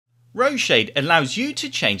RoShade allows you to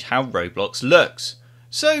change how Roblox looks.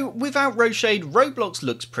 So without RoShade, Roblox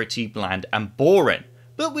looks pretty bland and boring.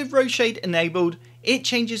 But with RoShade enabled, it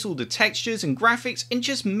changes all the textures and graphics and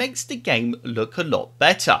just makes the game look a lot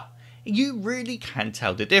better. You really can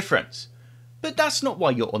tell the difference. But that's not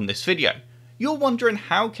why you're on this video. You're wondering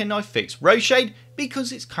how can I fix RoShade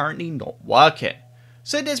because it's currently not working.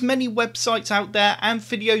 So there's many websites out there and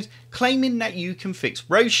videos claiming that you can fix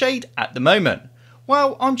RoShade at the moment.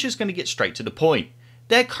 Well, I'm just going to get straight to the point.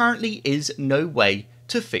 There currently is no way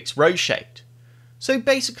to fix RoShade. So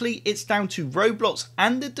basically it's down to Roblox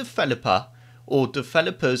and the developer or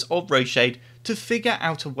developers of RoShade to figure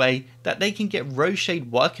out a way that they can get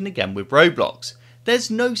RoShade working again with Roblox.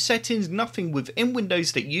 There's no settings, nothing within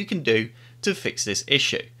Windows that you can do to fix this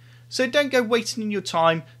issue. So don't go wasting your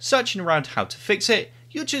time searching around how to fix it,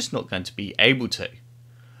 you're just not going to be able to.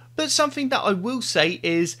 But something that I will say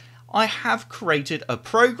is I have created a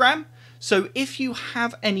program, so if you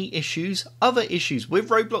have any issues, other issues with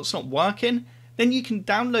Roblox not working, then you can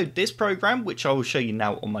download this program, which I will show you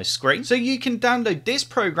now on my screen. So you can download this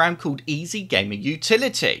program called Easy Gamer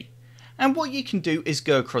Utility. And what you can do is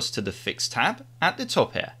go across to the Fix tab at the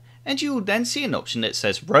top here, and you will then see an option that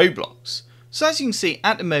says Roblox. So as you can see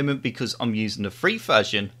at the moment, because I'm using the free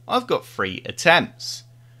version, I've got 3 attempts.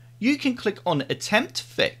 You can click on Attempt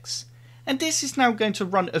Fix, and this is now going to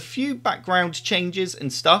run a few background changes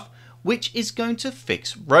and stuff, which is going to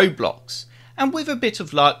fix Roblox. And with a bit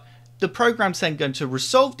of luck, the program's then going to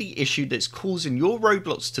resolve the issue that's causing your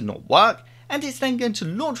Roblox to not work, and it's then going to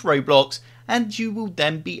launch Roblox, and you will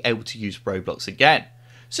then be able to use Roblox again.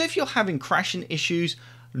 So if you're having crashing issues,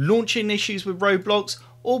 launching issues with Roblox,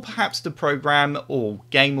 or perhaps the program or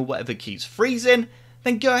game or whatever keeps freezing,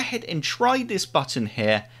 then go ahead and try this button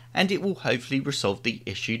here, and it will hopefully resolve the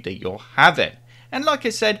issue that you're having. And like I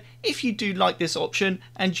said, if you do like this option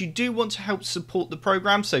and you do want to help support the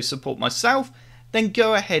program, so support myself, then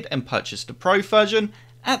go ahead and purchase the Pro version.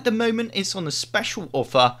 At the moment it's on a special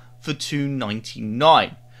offer for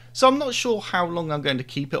 $2.99. So I'm not sure how long I'm going to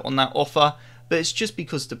keep it on that offer, but it's just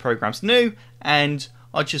because the program's new and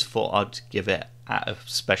I just thought I'd give it at a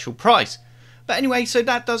special price. But anyway, so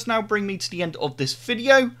that does now bring me to the end of this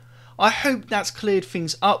video. I hope that's cleared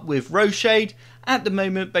things up with RoShade. At the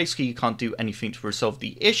moment, basically you can't do anything to resolve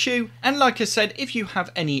the issue. And like I said, if you have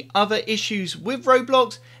any other issues with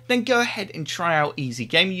Roblox, then go ahead and try out Easy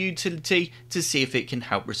Gamer Utility to see if it can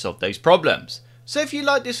help resolve those problems. So if you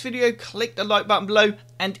like this video, click the like button below.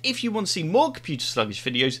 And if you want to see more computer sluggish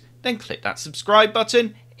videos, then click that subscribe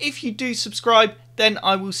button. If you do subscribe, then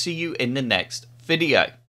I will see you in the next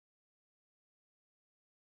video.